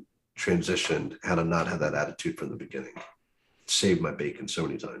getting transitioned had I not had that attitude from the beginning. It saved my bacon so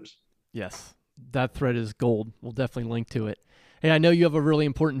many times. Yes, that thread is gold. We'll definitely link to it. Hey, I know you have a really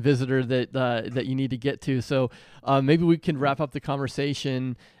important visitor that you need to get to, so maybe we can wrap up the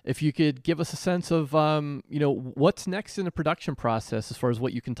conversation. If you could give us a sense of, what's next in the production process as far as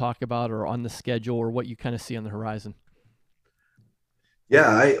what you can talk about or on the schedule or what you kind of see on the horizon.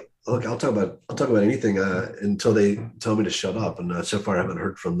 Yeah, I'll talk about anything until they tell me to shut up. And so far, I haven't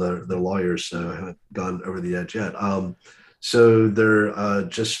heard from the lawyers, so I haven't gone over the edge yet. So they're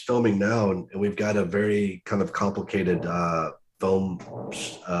just filming now, and we've got a very kind of complicated film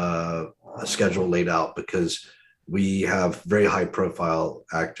schedule laid out, because we have very high profile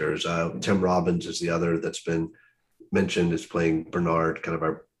actors. Tim Robbins is the other that's been mentioned, is playing Bernard, kind of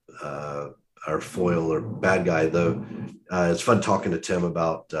our foil or bad guy, though. It's fun talking to Tim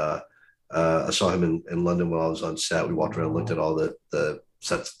about, I saw him in London while I was on set. We walked around and looked at all the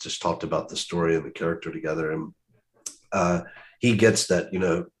sets, just talked about the story and the character together. And he gets that,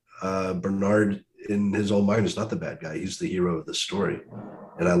 Bernard in his own mind is not the bad guy. He's the hero of the story.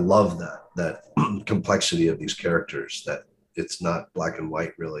 And I love that complexity of these characters, that it's not black and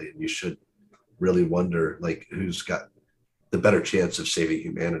white really. And you should really wonder, like, who's got the better chance of saving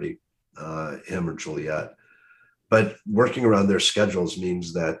humanity, him or Juliet. But working around their schedules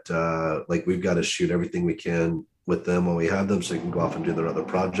means that we've got to shoot everything we can with them when we have them, so they can go off and do their other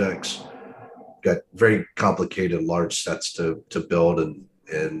projects. Got very complicated, large sets to build,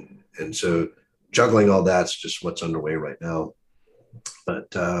 and so juggling all that's just what's underway right now. But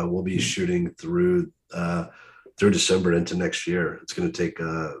we'll be shooting through December into next year. It's going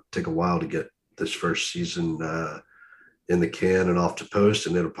to take a while to get this first season in the can and off to post,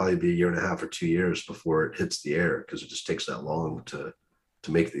 and it'll probably be 1.5 years or 2 years before it hits the air, because it just takes that long to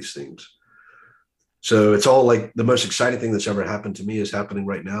make these things. So it's all like the most exciting thing that's ever happened to me is happening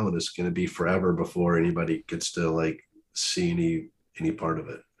right now, and it's going to be forever before anybody gets to see any part of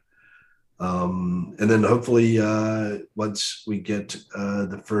it. And then hopefully once we get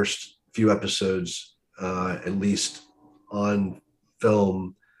the first few episodes at least on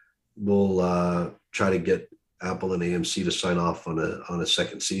film, we'll try to get Apple and AMC to sign off on a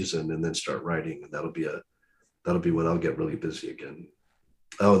second season, and then start writing. And that'll be when I'll get really busy again.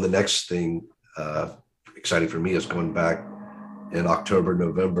 Oh, and the next thing exciting for me is going back in October,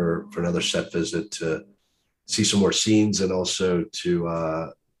 November for another set visit to see some more scenes, and also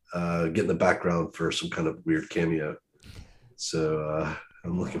to get in the background for some kind of weird cameo. So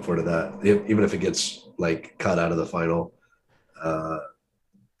I'm looking forward to that. Even if it gets cut out of the final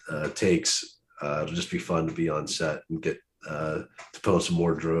takes, it'll just be fun to be on set and get to put on some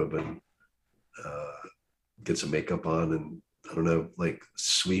wardrobe and get some makeup on, and I don't know,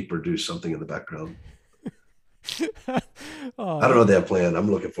 sweep or do something in the background. I don't know what they have planned.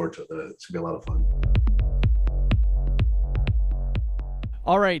 I'm looking forward to it, though. It's gonna be a lot of fun.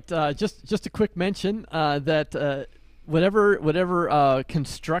 All right, just a quick mention that whatever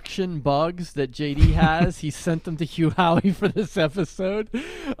construction bugs that JD has, he sent them to Hugh Howey for this episode.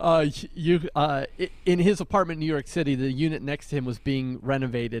 In his apartment in New York City, the unit next to him was being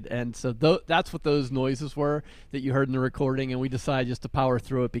renovated, and so that's what those noises were that you heard in the recording, and we decided just to power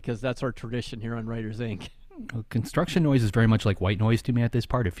through it because that's our tradition here on Writers Inc. Well, construction noise is very much like white noise to me at this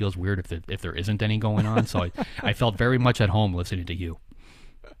part. It feels weird if there isn't any going on, so I felt very much at home listening to you.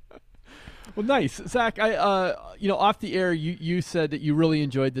 Well, nice. Zach, off the air, you said that you really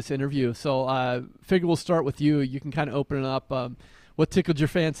enjoyed this interview. So figure we'll start with you. You can kind of open it up. What tickled your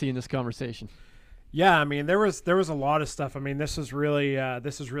fancy in this conversation? Yeah, I mean, there was a lot of stuff. I mean, this is really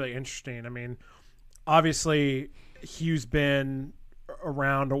interesting. I mean, obviously, Hugh's been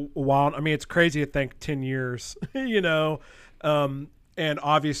around a while. I mean, it's crazy to think 10 years, and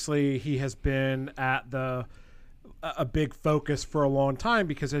obviously he has been at a big focus for a long time,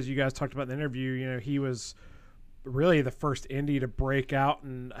 because as you guys talked about in the interview, he was really the first indie to break out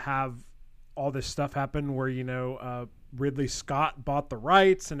and have all this stuff happen where, Ridley Scott bought the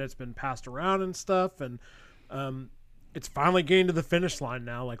rights and it's been passed around and stuff. And it's finally getting to the finish line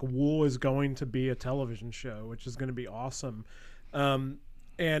now. Wool is going to be a television show, which is going to be awesome. And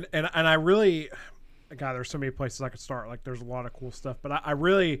I really, God, there's so many places I could start. Like, there's a lot of cool stuff, but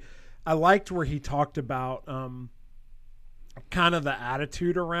I liked where he talked about kind of the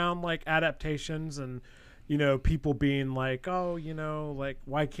attitude around like adaptations and, you know, people being like, oh, you know, like,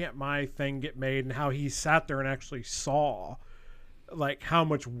 why can't my thing get made? And how he sat there and actually saw like how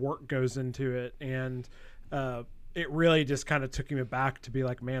much work goes into it. And it really just kind of took me back to be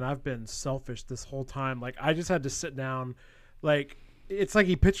like, man, I've been selfish this whole time. Like, I just had to sit down, like, it's like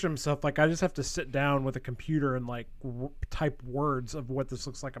he pictured himself like, I just have to sit down with a computer and like type words of what this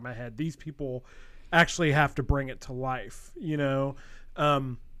looks like in my head. These people actually have to bring it to life, you know?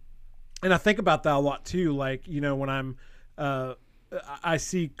 And I think about that a lot too. Like, you know, when I'm, I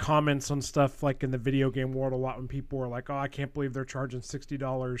see comments on stuff like in the video game world a lot when people are like, oh, I can't believe they're charging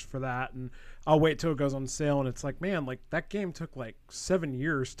 $60 for that. And I'll wait till it goes on sale. And it's like, man, like that game took like 7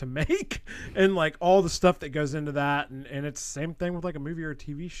 years to make and like all the stuff that goes into that. And it's the same thing with like a movie or a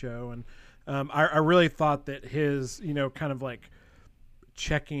TV show. And I really thought that his, you know, kind of like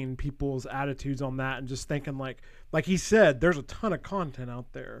checking people's attitudes on that and just thinking like he said, there's a ton of content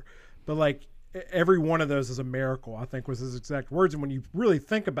out there, but like every one of those is a miracle, I think was his exact words. And when you really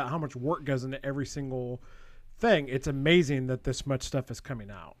think about how much work goes into every single thing, it's amazing that this much stuff is coming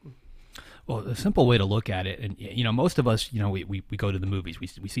out. Well, a simple way to look at it, and you know, most of us, you know, we go to the movies, we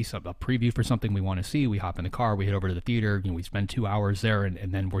see a preview for something we want to see, we hop in the car, we head over to the theater, you know, we spend 2 hours there,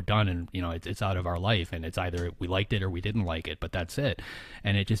 and then we're done, and you know, it's out of our life, and it's either we liked it or we didn't like it, but that's it,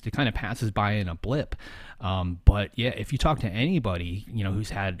 and it kind of passes by in a blip. But yeah, if you talk to anybody, you know, who's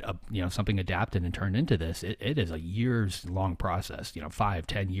had you know, something adapted and turned into this, it is a years long process, you know,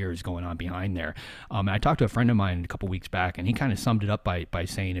 5-10 years going on behind there. I talked to a friend of mine a couple weeks back, and he kind of summed it up by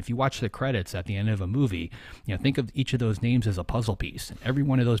saying, if you watch the credits at the end of a movie, you know, think of each of those names as a puzzle piece. Every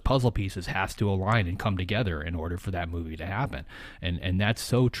one of those puzzle pieces has to align and come together in order for that movie to happen. And that's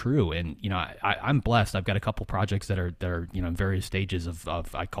so true. And, you know, I'm blessed. I've got a couple projects that are, you know, in various stages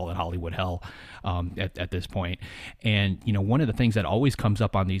of I call it Hollywood hell at this point. And, you know, one of the things that always comes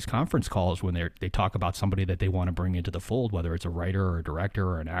up on these conference calls when they talk about somebody that they want to bring into the fold, whether it's a writer or a director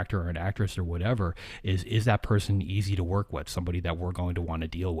or an actor or an actress or whatever, is that person easy to work with, somebody that we're going to want to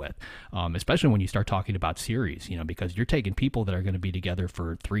deal with. Especially when you start talking about series, you know, because you're taking people that are going to be together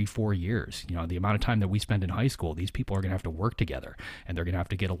for 3-4 years. You know, the amount of time that we spend in high school, these people are going to have to work together, and they're going to have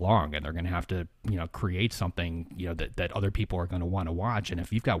to get along, and they're going to have to, you know, create something, you know, that other people are going to want to watch. And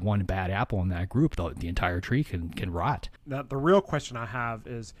if you've got one bad apple in that group, the entire tree can rot. Now, the real question I have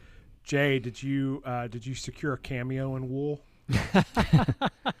is, Jay, did you secure a cameo in Wool?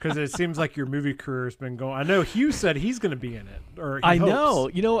 Because it seems like your movie career has been going. I know Hugh said he's going to be in it. Or I hopes. Know.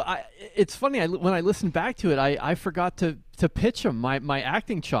 You know, it's funny. When I listened back to it, I forgot to pitch him my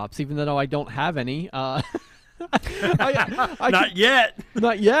acting chops, even though I don't have any. Not yet.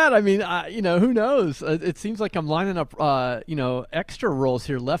 Not yet. I mean, you know, who knows? It seems like I'm lining up, you know, extra roles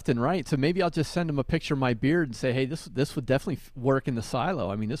here left and right. So maybe I'll just send him a picture of my beard and say, hey, this would definitely work in the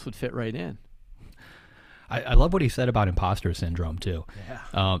silo. I mean, this would fit right in. I love what he said about imposter syndrome too.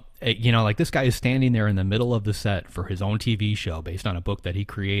 Yeah. You know, like this guy is standing there in the middle of the set for his own TV show based on a book that he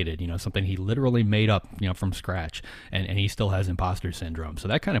created, you know, something he literally made up, you know, from scratch, and he still has imposter syndrome. So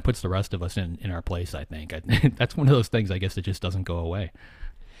that kind of puts the rest of us in our place, I think. That's one of those things, I guess, that just doesn't go away.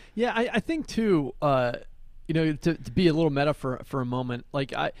 Yeah, I think too, you know, to be a little meta for a moment,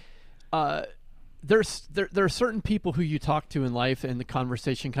 like there are certain people who you talk to in life and the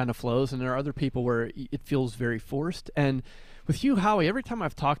conversation kind of flows, and there are other people where it feels very forced. And with Hugh Howey, every time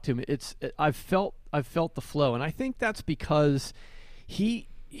I've talked to him, I've felt the flow, and I think that's because he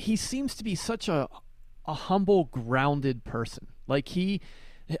seems to be such a humble, grounded person. Like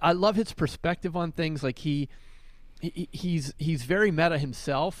I love his perspective on things. Like he's very meta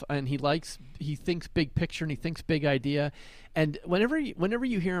himself, and he thinks big picture and he thinks big idea. And whenever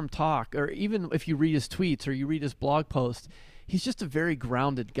you hear him talk, or even if you read his tweets or you read his blog post, he's just a very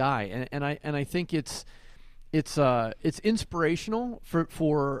grounded guy. And I think it's inspirational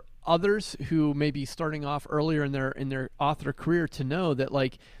for others who may be starting off earlier in their author career to know that,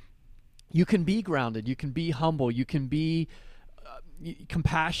 like, you can be grounded, you can be humble, you can be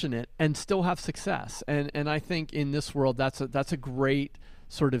compassionate and still have success. And I think in this world that's a great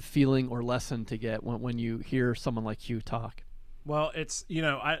sort of feeling or lesson to get when you hear someone like Hugh talk. Well, it's, you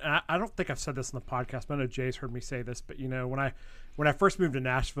know, I don't think I've said this in the podcast, but I know Jay's heard me say this, but you know, when I first moved to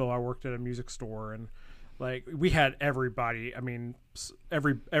Nashville, I worked at a music store, and like we had everybody. I mean,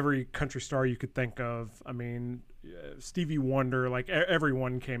 every country star you could think of. I mean, Stevie Wonder, like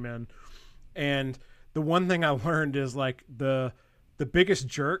everyone came in. And the one thing I learned is like the biggest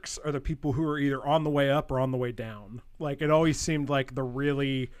jerks are the people who are either on the way up or on the way down. Like it always seemed like the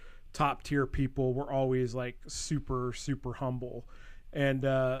really top tier people were always like super humble, and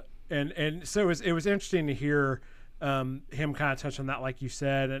so it was interesting to hear him kind of touch on that, like you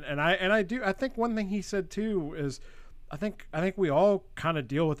said, and I think one thing he said too is I think we all kind of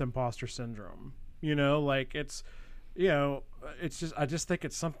deal with imposter syndrome, like it's just I just think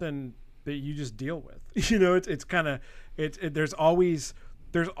it's something that you just deal with. It's kind of there's always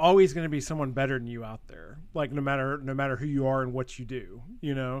going to be someone better than you out there, like no matter who you are and what you do,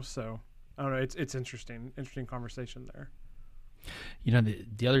 so I don't know, it's interesting conversation there.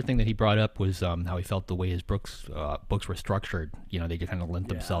 The other thing that he brought up was how he felt the way his books were structured. They kind of lent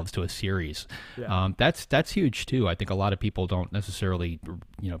themselves to a series. Yeah. That's huge too. I think a lot of people don't necessarily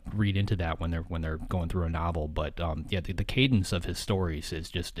read into that when they're going through a novel. But the cadence of his stories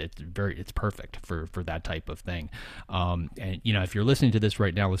is just it's perfect for that type of thing. And if you're listening to this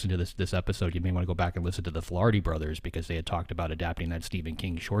right now, listen to this episode, you may want to go back and listen to the Flaherty brothers, because they had talked about adapting that Stephen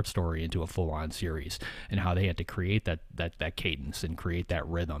King short story into a full-on series and how they had to create that cadence and create that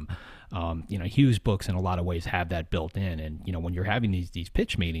rhythm. Hugh's books in a lot of ways have that built in, and when you're having these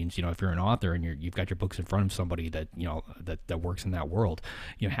pitch meetings, if you're an author and you've got your books in front of somebody that that works in that world,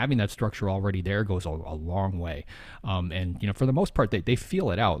 having that structure already there goes a long way. And for the most part, they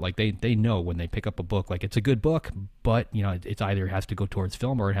feel it out. Like they know when they pick up a book, like it's a good book, but it's either has to go towards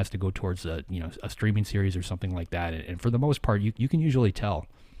film or it has to go towards a streaming series or something like that. And for the most part, you can usually tell.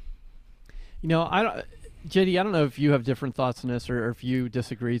 JD, I don't know if you have different thoughts on this or if you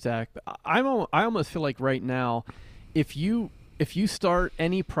disagree, Zach. But I almost feel like right now, if you start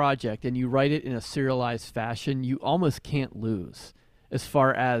any project and you write it in a serialized fashion, you almost can't lose as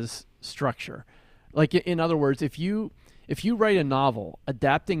far as structure. Like in other words, if you write a novel,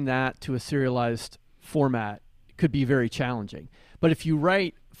 adapting that to a serialized format could be very challenging. But if you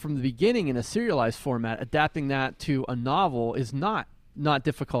write from the beginning in a serialized format, adapting that to a novel is not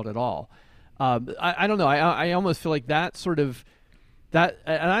difficult at all. I don't know. I almost feel like that sort of that,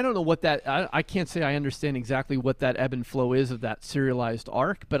 and I don't know what that. I can't say I understand exactly what that ebb and flow is of that serialized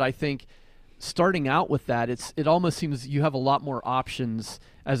arc, but I think starting out with that, it almost seems you have a lot more options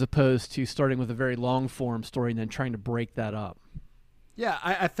as opposed to starting with a very long form story and then trying to break that up. Yeah,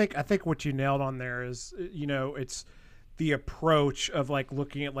 I think what you nailed on there is it's the approach of like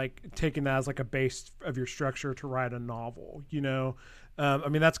looking at like taking that as like a base of your structure to write a novel. I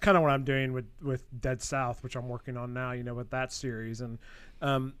mean, that's kind of what I'm doing with Dead South, which I'm working on now, with that series. And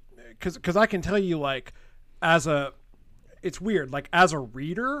because I can tell you, like, it's weird. Like, as a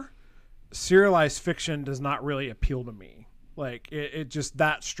reader, serialized fiction does not really appeal to me. Like, it just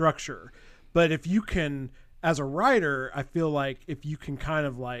that structure. But if you can, as a writer, I feel like if you can kind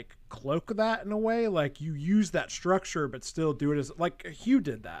of like cloak that in a way, like you use that structure, but still do it as like Hugh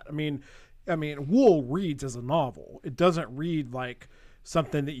did that. I mean, Wool reads as a novel. It doesn't read like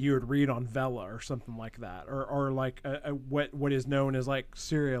something that you would read on Vella or something like that, or like what is known as like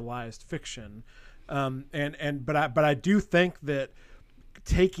serialized fiction. But I do think that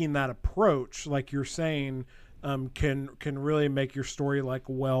taking that approach, like you're saying, can really make your story like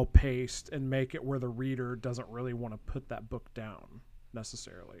well paced and make it where the reader doesn't really want to put that book down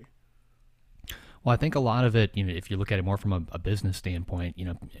necessarily. Well, I think a lot of it, if you look at it more from a business standpoint,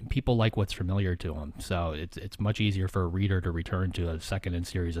 people like what's familiar to them. So it's much easier for a reader to return to a second in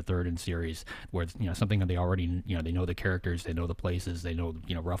series, a third in series, where it's, something that they already, they know the characters, they know the places, they know,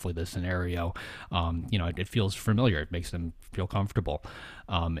 roughly the scenario. It feels familiar. It makes them feel comfortable.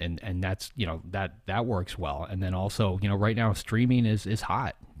 And that's, that works well. And then also, right now streaming is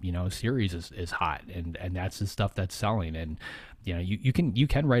hot. Series is hot, and that's the stuff that's selling. And you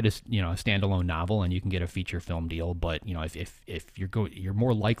can write a standalone novel and you can get a feature film deal, but if you're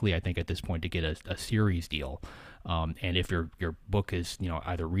more likely, I think, at this point to get a series deal. And if your book is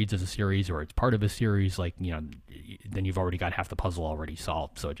either reads as a series or it's part of a series, like then you've already got half the puzzle already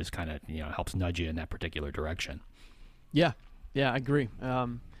solved. So it just kind of helps nudge you in that particular direction. Yeah, I agree.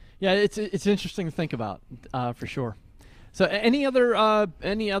 It's interesting to think about for sure. So any other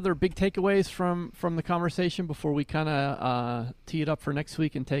big takeaways from the conversation before we kind of tee it up for next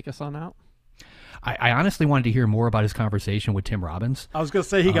week and take us on out? I honestly wanted to hear more about his conversation with Tim Robbins. I was going to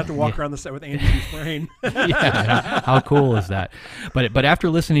say he got to walk around the set with Andy Dufresne. Yeah, how cool is that? But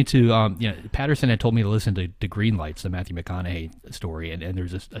after listening to, Patterson had told me to listen to Green Lights, the Matthew McConaughey story, and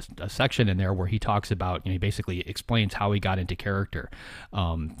there's a section in there where he talks about, he basically explains how he got into character,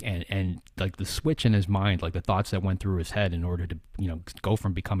 and like the switch in his mind, like the thoughts that went through his head in order to, go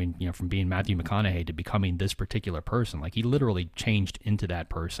from becoming, from being Matthew McConaughey to becoming this particular person. Like he literally changed into that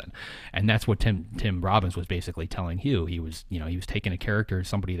person, and that's what Tim Tim Robbins was basically telling Hugh. He was taking a character,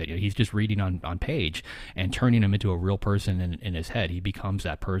 somebody that he's just reading on page, and turning him into a real person in his head. He becomes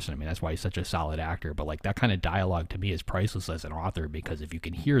that person. I mean, that's why he's such a solid actor. But like that kind of dialogue to me is priceless as an author, because if you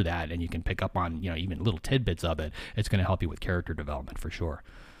can hear that and you can pick up on even little tidbits of it, it's going to help you with character development for sure.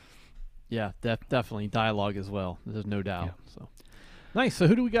 Yeah, definitely dialogue as well. There's no doubt. Yeah. So nice. So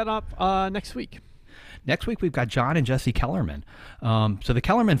who do we got up next week? Next week, we've got John and Jesse Kellerman. So the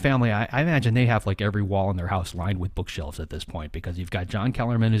Kellerman family, I imagine they have like every wall in their house lined with bookshelves at this point, because you've got John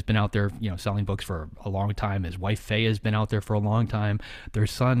Kellerman, who's been out there, selling books for a long time. His wife, Faye, has been out there for a long time. Their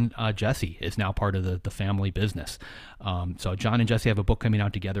son, Jesse, is now part of the family business. So John and Jesse have a book coming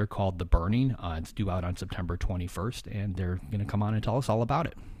out together called The Burning. It's due out on September 21st, and they're going to come on and tell us all about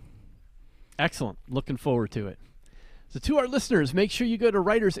it. Excellent. Looking forward to it. So to our listeners, make sure you go to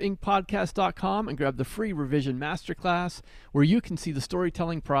writersincpodcast.com and grab the free revision masterclass, where you can see the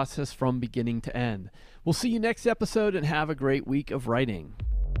storytelling process from beginning to end. We'll see you next episode, and have a great week of writing.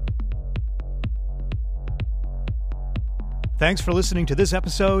 Thanks for listening to this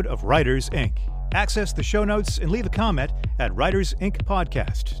episode of Writers Inc. Access the show notes and leave a comment at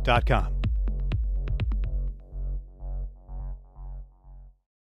writersincpodcast.com.